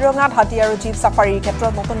প্ৰস্তুতি কাজিৰঙাত হাতী আৰু জীপ সাফাৰীৰ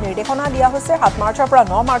ক্ষেত্ৰত নতুন নিৰ্দেশনা দিয়া হৈছে 7 মাৰ্চৰ পৰা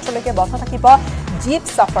 9 মাৰ্চলৈকে বন্ধ থাকিব জীপ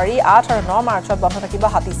সাফাৰী 8 আৰু 9 মাৰ্চত বন্ধ থাকিব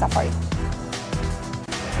হাতী সাফাৰী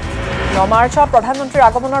 9 মাৰ্চত প্ৰধানমন্ত্ৰীৰ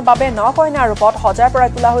আগমনৰ বাবে নকইনা ৰূপত সজাই পৰাই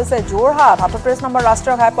তোলা হৈছে যোৰহাট 38 নম্বৰ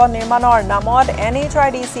ৰাষ্ট্ৰীয় ঘাইপথ নিৰ্মাণৰ নামত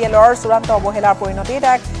NHIDCLৰ চূড়ান্ত অৱহেলাৰ পৰিণতিত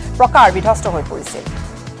এক প্ৰকাৰ বিধ্বস্ত হৈ পৰিছিল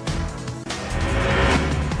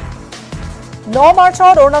 9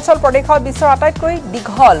 মাৰ্চত অৰুণাচল প্ৰদেশত বিশ্বৰ আটাইতকৈ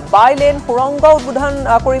দীঘল বাইলেন সুৰংগ উদ্বোধন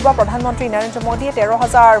কৰিব প্ৰধানমন্ত্ৰী নৰেন্দ্ৰ মোদীয়ে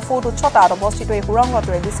 13,000 ফুট উচ্চতাত অৱস্থিত এই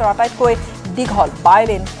সুৰংগটোৱে বিশ্বৰ আটাইতকৈ দীঘল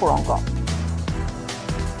বাইলেন সুৰংগ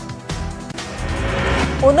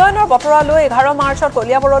উন্নয়নৰ বতৰালৈ 11 মাৰ্চত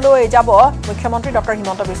কলিয়াবৰলৈ যাব মুখ্যমন্ত্ৰী ডক্টৰ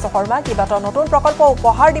হিমন্ত বিশ্ব শৰ্মা কিবাটা নতুন প্ৰকল্প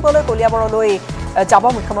উপহাৰ দিবলৈ কলিয়াবৰলৈ যাব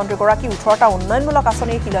মুখ্যমন্ত্ৰীগৰাকী 18টা উন্নয়নমূলক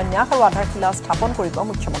আঁচনিৰ শিলান্যাস আৰু আধাৰশিলা স্থাপন কৰিব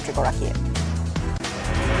মুখ্যমন্ত্ৰীগৰাকীয়ে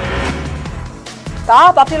কা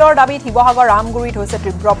বাতিলৰ দাবীত শিৱসাগৰ ৰামগুৰিত হৈছে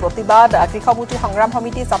তীব্ৰ প্ৰতিবাদ কৃষক মুক্তি সংগ্ৰাম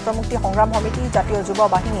সমিতি ছাত্ৰ মুক্তি সংগ্ৰাম সমিতি জাতীয় যুৱ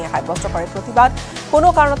বাহিনীয়ে সাব্যস্ত কৰে প্ৰতিবাদ কোনো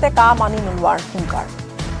কাৰণতে কা মানি নোলোৱাৰ হুংকাৰ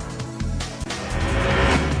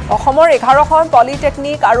অসমৰ 11খন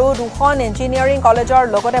পলিটেকনিক আৰু 2খন ইঞ্জিনিয়াৰিং কলেজৰ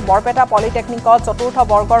লগতে বৰপেটা পলিটেকনিকত চতুৰ্থ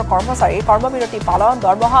বৰ্গৰ কৰ্মচাৰী কৰ্মবিৰতি পালন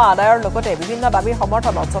দৰমহা আদায়ৰ লগতে বিভিন্ন দাবীৰ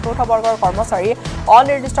সমৰ্থনত চতুৰ্থ বৰ্গৰ কৰ্মচাৰী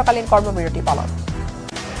অনিৰ্দিষ্টকালীন কৰ্মবিৰতি পালন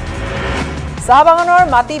চাহ বাগানৰ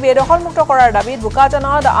মাটি বেদখলমুক্ত কৰাৰ দাবীত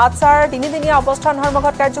বোকাজানত আছাৰ 3দিনীয়া অৱস্থান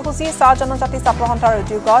ধৰ্মঘট কাৰ্যসূচী চাহ জনজাতি ছাত্ৰ সন্থাৰ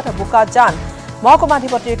উদ্যোগত বোকাজান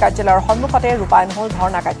মহকুমাধিপতিৰ কাৰ্যালয়ৰ সন্মুখতে ৰূপায়ণ হ'ল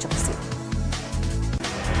ধৰ্ণা কাৰ্যসূচী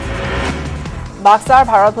বাক্সাৰ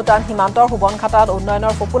ভাৰত ভূটান সীমান্তৰ সুবনখাটাত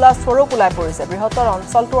উন্নয়নৰ ফপুলা স্বৰূপ ওলাই পৰিছে বৃহত্তৰ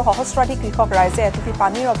অঞ্চলটোৰ সহস্ৰাধিক কৃষক ৰাইজে এটুপি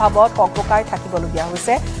পানীৰ অভাৱত ককবকাই থাকিবলগীয়া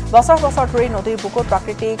হৈছে বছৰ বছৰ ধৰি নদীৰ বুকুত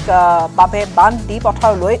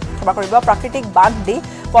প্ৰাকৃতিক বান্ধ দি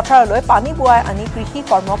পথাৰলৈ পানী বুৱাই আনি কৃষি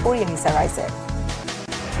কৰ্ম কৰি আহিছে ৰাইজে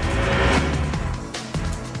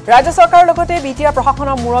ৰাজ্য চৰকাৰৰ লগতে বিটিআৰ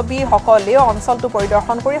প্ৰশাসনৰ মুৰব্বীসকলেও অঞ্চলটো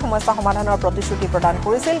পৰিদৰ্শন কৰি সমস্যা সমাধানৰ প্ৰতিশ্ৰুতি প্ৰদান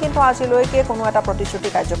কৰিছিল কিন্তু আজিলৈকে কোনো এটা প্ৰতিশ্ৰুতি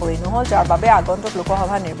কাৰ্যকৰী নহল যাৰ বাবে আগন্তুক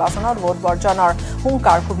লোকসভা নিৰ্বাচনত ভোট বৰ্জনৰ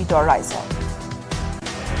হুংকাৰ কুভিতৰ ৰাইজৰ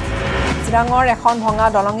চিৰাঙৰ এখন ভঙা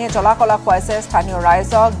দলঙে জলাকলা খুৱাইছে স্থানীয়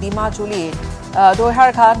ৰাইজক ডিমাজুলি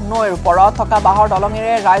দৈহাৰঘাট নৈৰ ওপৰত থকা বাঁহৰ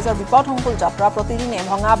দলঙেৰে ৰাইজৰ বিপদসংকুল যাত্ৰা প্ৰতিদিনে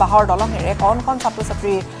ভঙা বাঁহৰ দলঙেৰে কণ কণ ছাত্ৰ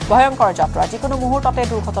ছাত্ৰীৰ ভয়ংকৰ যাত্ৰা যিকোনো মুহূৰ্ততে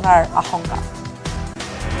দুৰ্ঘটনাৰ আশংকা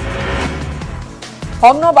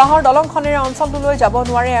ভগ্ন বাঁহৰ দলংখনেৰে অঞ্চলটোলৈ যাব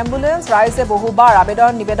নোৱাৰে এম্বুলেন্স ৰাইজে বহুবাৰ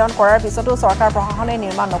নিবেদন কৰাৰ পিছতো চৰকাৰ প্ৰশাসনে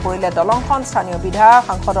নিৰ্মাণ নকৰিলে দলংখন স্থানীয় বিধায়ক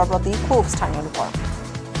সাংসদৰ প্ৰতি খুব স্থানীয় লোকৰ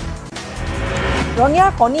ৰঙিয়া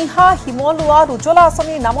কনিহা হিমলুৱাত উজ্জ্বলা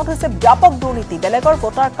আঁচনিৰ নামত হৈছে ব্যাপক দুৰ্নীতি বেলেগৰ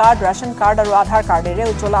ভোটাৰ কাৰ্ড ৰেচন কাৰ্ড আৰু আধাৰ কাৰ্ডেৰে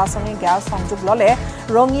উজ্জ্বলা আঁচনিৰ গেছ সংযোগ ললে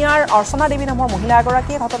ৰঙিয়াৰ অৰ্চনা দেৱী নামৰ মহিলা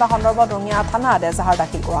এগৰাকীয়ে ঘটনা সন্দৰ্ভত ৰঙিয়া থানাত এজাহাৰ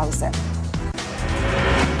দাখিল কৰা হৈছে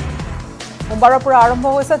সোমবাৰৰ পৰা আৰম্ভ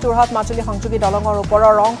হৈছে যোৰহাট মাজুলী সংযোগী দলঙৰ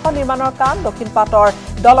ওপৰৰ অংশ নিৰ্মাণৰ কাম দক্ষিণ পাটৰ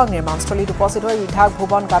দলং নিৰ্মাণস্থলীত উপস্থিত হৈ বিধায়ক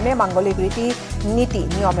ভুৱন গামে মাংগলিক ৰীতি নীতি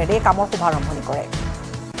নিয়মেৰে কামৰ শুভাৰম্ভণি কৰে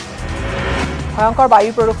ভয়ংকৰ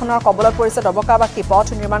বায়ু প্ৰদূষণৰ কবলত পৰিছে দবকাবাসী পথ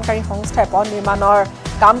নিৰ্মাণকাৰী সংস্থাই পথ নিৰ্মাণৰ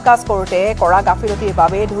কাম কাজ কৰোঁতে কৰা গাফিলতিৰ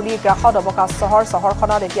বাবে ধূলি গ্ৰাস দবকা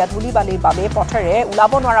চহৰখনত এতিয়া ধূলি বালিৰ বাবে পথেৰে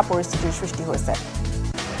ওলাব নোৱাৰা পৰিস্থিতিৰ সৃষ্টি হৈছে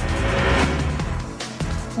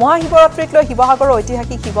মহাশিৱৰাত্ৰিক লৈ শিৱসাগৰৰ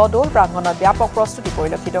ঐতিহাসিক শিৱদৌল প্ৰাংগণত ব্যাপক প্ৰস্তুতি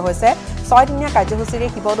পৰিলক্ষিত হৈছে 6দিনীয়া কাৰ্যসূচীৰে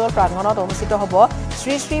শিৱদৌল প্ৰাংগণত অনুষ্ঠিত হ'ব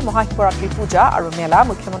শ্ৰী শ্ৰী মহাশিৱৰাত্ৰি পূজা আৰু মেলা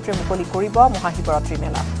মুখ্যমন্ত্ৰীয়ে মুকলি কৰিব মহাশিৱৰাত্ৰি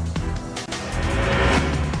মেলা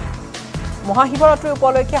মহাশিৱৰাত্ৰি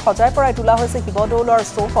উপলক্ষে সজাই পৰাই তোলা হৈছে শিৱদৌলৰ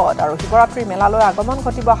চৌহদ আৰু শিৱৰাত্ৰি মেলালৈ আগমন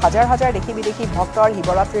ঘটিব হাজাৰ হাজাৰ দেশী বিদেশী ভক্তৰ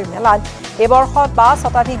শিৱৰাত্ৰিৰ মেলাত এইবৰ্ষত ৫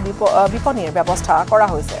 শতাধিক বিপণীৰ ব্যৱস্থা কৰা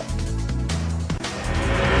হৈছে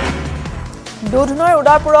দুধনৈৰ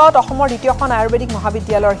উদাৰপুৰত অসমৰ দ্বিতীয়খন আয়ুৰ্বেদিক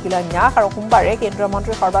মহাবিদ্যালয়ৰ শিলান্যাস আৰু সোমবাৰে কেন্দ্ৰীয়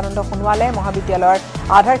মন্ত্ৰী সৰ্বানন্দ সোণোৱালে মহাবিদ্যালয়ৰ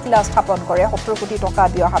আধাৰশিলা স্থাপন কৰে ৭০ কোটি টকা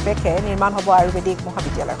ব্যয় সাপেক্ষে নিৰ্মাণ হ'ব আয়ুৰ্বেদিক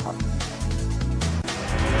মহাবিদ্যালয়খন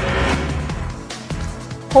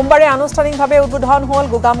সোমবাৰে আনুষ্ঠানিকভাৱে উদ্বোধন হ'ল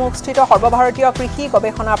গোগামুখস্থিত সৰ্বভাৰতীয় কৃষি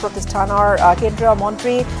গৱেষণা প্ৰতিষ্ঠানৰ কেন্দ্ৰীয়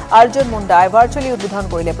মন্ত্ৰী অৰ্জুন মুণ্ডাই ভাৰ্চুৱেলি উদ্বোধন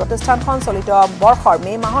কৰিলে প্ৰতিষ্ঠানখন চলিত বৰ্ষৰ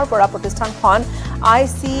মে মাহৰ পৰা প্ৰতিষ্ঠানখন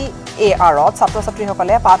ICARত ছাত্ৰ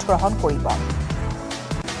ছাত্ৰীসকলে পাঠ গ্ৰহণ কৰিব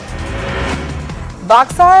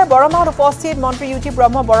বাক্সাৰ বৰমাত উপস্থিত মন্ত্ৰী ইউটি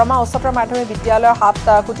ব্ৰহ্ম বৰমা উচ্চতৰ মাধ্যমিক বিদ্যালয়ৰ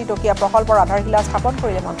 7 কোটি টকীয়া প্ৰকল্পৰ আধাৰশিলা স্থাপন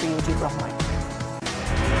কৰিলে মন্ত্ৰী ইউটি ব্ৰহ্মই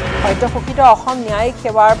সদ্য ঘোষিত অসম ন্যায়িক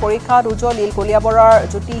সেৱাৰ পৰীক্ষাত উজ্জ্বল কলিয়াবৰৰ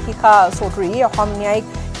জ্যোতি শিখা চৌধুৰী অসম ন্যায়িক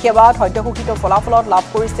সেৱাত সদ্য ঘোষিত ফলাফলত লাভ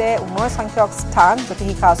কৰিছে 19 সংখ্যক স্থান জ্যোতি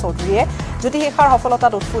শিখা চৌধুৰীয়ে জ্যোতি শিখাৰ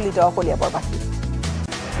সফলতাত উৎফুল্লিত কলিয়াবৰবাসী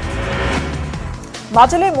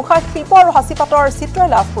মাজুলীৰ মুখা শিল্প আৰু হাঁচিপাতৰ চিত্ৰই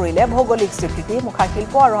লাভ কৰিলে ভৌগোলিক স্বীকৃতি মুখা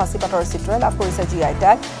শিল্প আৰু হাঁচিপাতৰ চিত্ৰই লাভ কৰিছে GI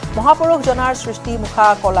টেগ মহাপুৰুষ জনাৰ সৃষ্টি মুখা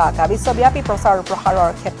কলা বিশ্বব্যাপী প্ৰচাৰ প্ৰসাৰৰ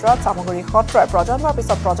ক্ষেত্ৰত সামগ্ৰী সত্ৰই প্ৰজন্মৰ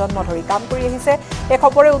পিছত প্ৰজন্ম ধৰি কাম কৰি আহিছে এই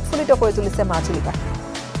খবৰে উৎফুল্লিত কৰি তুলিছে মাজুলীবাসী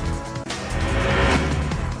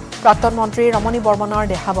প্ৰাক্তন মন্ত্ৰী ৰমণী বৰ্মনৰ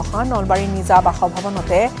দেহাৱসান নলবাৰীৰ নিজা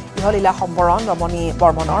বাসভৱনতে ইহলীলা সম্বৰণ ৰমণী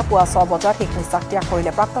বৰ্মনৰ পুৱা 6 বজাত শেষ নিশ্বাস ত্যাগ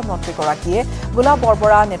কৰিলে প্ৰাক্তন মন্ত্ৰীগৰাকীয়ে গোলাপ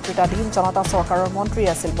বৰবৰা নেতৃত্বাধীন জনতা চৰকাৰৰ মন্ত্ৰী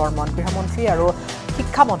আছিল বৰ্মন গৃহমন্ত্ৰী আৰু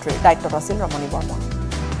শিক্ষামন্ত্ৰীৰ দায়িত্বত আছিল ৰমণী বৰ্মন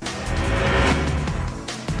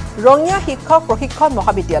ৰঙিয়া শিক্ষক প্ৰশিক্ষণ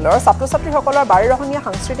মহাবিদ্যালয়ৰ ছাত্ৰ ছাত্ৰীসকলৰ 12 ৰহণীয়া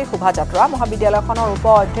সাংস্কৃতিক শোভাযাত্ৰা মহাবিদ্যালয়খনৰ উপ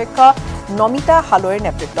অধ্যক্ষ নমিতা হালৈৰ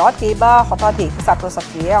নেতৃত্বত কেইবা শতাধিক ছাত্ৰ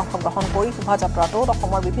ছাত্ৰীয়ে অংশগ্ৰহণ কৰি শোভাযাত্ৰাটোত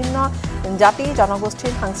অসমৰ বিভিন্ন জাতি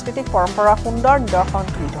জনগোষ্ঠীৰ সাংস্কৃতিক পৰম্পৰা সুন্দৰ নিদৰ্শন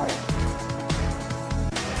তুলি ধৰে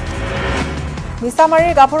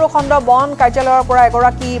মিছামাৰীৰ গাভৰু খণ্ড বন কাৰ্যালয়ৰ পৰা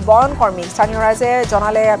এগৰাকী বন কৰ্মীক স্থানীয় ৰাইজে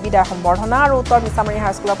জনালে বিদায় সম্বৰ্ধনা আৰু উত্তৰ মিছামাৰী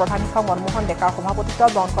হাইস্কুলৰ প্ৰধান শিক্ষক মনমোহন ডেকাৰ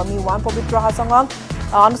সভাপতিত্বত বন কৰ্মী ওৱান পবিত্ৰ হাজঙক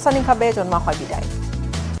আনুষ্ঠানিকভাৱে জনোৱা হয় বিদায়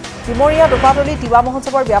ডিমৰীয়া দুপাতলি তিৱা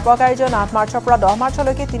মহোৎসৱৰ ব্যাপক আয়োজন 8 মাৰ্চৰ পৰা 10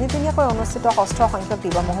 মাৰ্চলৈকে তিনিদিনীয়াকৈ অনুষ্ঠিত ষষ্ঠ সংখ্যক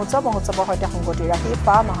তিৱা মহোৎসৱৰ সৈতে সংগতি ৰাখি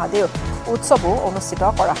পা মহাদেৱ উৎসৱো অনুষ্ঠিত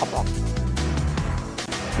কৰা হ'ব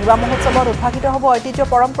তিৱা মহোৎসৱত উদ্ভাসিত হ'ব ঐতিহ্য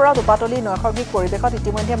পৰম্পৰা দুপাতলি নৈসৰ্গিক পৰিৱেশত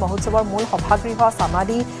ইতিমধ্যে মহোৎসৱৰ মূল সভাগৃহ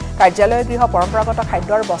সামাদি কাৰ্যালয় গৃহ পৰম্পৰাগত খাদ্য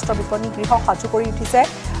আৰু বস্ত্ৰ বিপণী গৃহ সাজু কৰি উঠিছে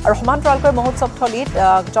আৰু সমান্তৰালকৈ মহোৎসৱস্থলীত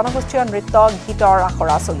জনগোষ্ঠীয় নৃত্য গীতৰ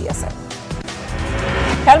আখৰা চলি আছে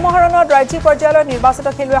খেল মহাৰণত ৰাজ্যিক পৰ্যায়ৰ নিৰ্বাচিত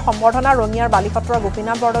খেলুৱৈ সম্বৰ্ধনা ৰঙিয়াৰ বালিপত্ৰৰ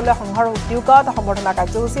গোপীনাথ বৰদলৈ সংঘৰ উদ্যোগত সম্বৰ্ধনা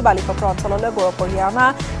কাৰ্যসূচী বালিপত্ৰ অঞ্চললৈ গৌৰৱ কঢ়িয়াই অনা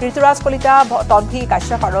ঋতুৰাজ কলিতা তন্ভি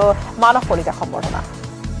কাশ্যপ আৰু মানস কলিতা সম্বৰ্ধনা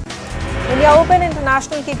India open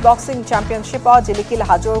international kick boxing চেম্পিয়নশ্বিপত জিলিকিল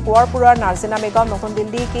হাজোৰ কোঁৱৰপুৰৰ নাৰ্জিনা বেগম নতুন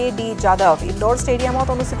দিল্লী কে.ডি. যাদৱ ইনডোৰ ষ্টেডিয়ামত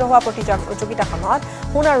অনুষ্ঠিত হোৱা প্ৰতিযোগিতাখনত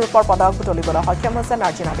সোণ আৰু ৰূপৰ পদক বুটলিবলৈ সক্ষম হৈছে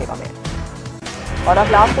নাৰ্জিনা বেগমে পদক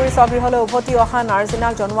লাভ কৰি স্বগৃহলৈ উভতি অহা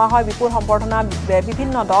নাৰ্জিনাক জনোৱা হয় বিপুল সম্বৰ্ধনা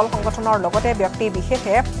বিভিন্ন দল সংগঠনৰ লগতে ব্যক্তি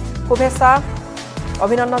বিশেষে শুভেচ্ছা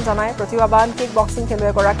অভিনন্দন জনায় প্ৰতিভাৱান কিক বক্সিং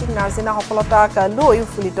খেলুৱৈগৰাকীক নাৰ্জিনা সফলতাক লৈ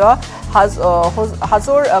উৎফুল্লিত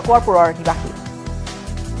হাজোৰ কোঁৱৰপুৰৰ নিবাসী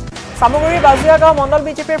সামগ্ৰী বাজিয়াগাঁও মণ্ডল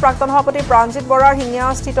বিজেপিৰ প্ৰাক্তন সভাপতি প্ৰাণজিৎ বৰাৰ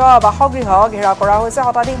হিঙিয়াস্থিত বাসগৃহ ঘেৰাও কৰা হৈছে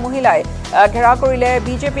শতাধিক মহিলাই ঘেৰাও কৰিলে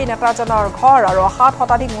বিজেপি নেতাজনৰ ঘৰ আৰু 7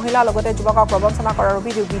 শতাধিক মহিলা লগতে যুৱকক প্ৰবঞ্চনা কৰাৰ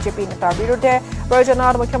অভিযোগ বিজেপি নেতাৰ বিৰুদ্ধে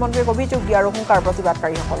প্ৰয়োজনত মুখ্যমন্ত্ৰীক অভিযোগ দিয়াৰ হুংকাৰ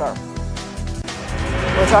প্ৰতিবাদকাৰীসকলৰ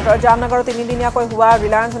গুজৰাটৰ জামনগৰত তিনিদিনীয়াকৈ হোৱা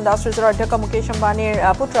ৰিলায়েন্স ইণ্ডাষ্ট্ৰিজৰ অধ্যক্ষ মুকেশ আম্বানীৰ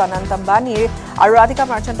পুত্ৰ অনন্ত আম্বানীৰ আৰু ৰাধিকা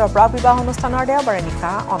মাৰ্চেণ্টৰ প্ৰাক বিবাহ অনুষ্ঠানৰ দেওবাৰে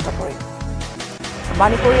নিশা অন্ত পৰিল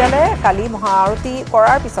আম্বানী পৰিয়ালে কালি মহাআৰতি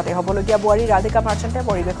কৰাৰ পিছতে হ'বলগীয়া বোৱাৰী ৰাধিকা মাৰ্চেণ্টে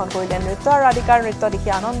পৰিৱেশন কৰিলে নৃত্য আৰু ৰাধিকাৰ নৃত্য দেখি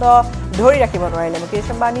আনন্দ ধৰি ৰাখিব নোৱাৰিলে মুকেশ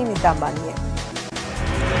আম্বানী নীতা আম্বানীয়ে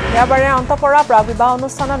দেওবাৰে অন্ত পৰা প্ৰাক বিবাহ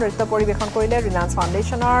অনুষ্ঠানত নৃত্য পৰিৱেশন কৰিলে ৰিলায়েন্স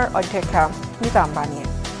ফাউণ্ডেশ্যনৰ অধ্যক্ষা নীতা আম্বানীয়ে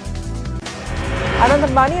আনন্দ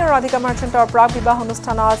আম্বানী আৰু ৰাধিকা মাৰ্চেণ্টৰ প্ৰাক বিবাহ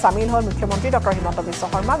অনুষ্ঠানত চামিল হ'ল মুখ্যমন্ত্ৰী ডক্টৰ হিমন্ত বিশ্ব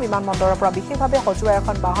শৰ্মা বিমানবন্দৰৰ পৰা বিশেষভাৱে সজোৱা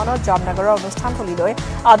এখন বাহনত জামনগৰৰ অনুষ্ঠানস্থলীলৈ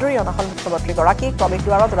আদৰি অনা হ'ল মুখ্যমন্ত্ৰীগৰাকীক প্ৰৱেশ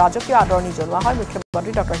দুৱাৰত ৰাজকীয় আদৰণি জনোৱা হয়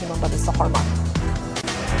মুখ্যমন্ত্ৰী ডক্টৰ হিমন্ত বিশ্ব শৰ্মা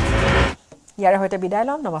ইয়াৰ সৈতে বিদায়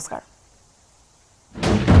লম নমস্কাৰ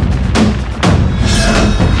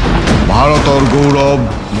ভাৰতৰ গৌৰৱ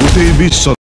গোটেই বিশ্ব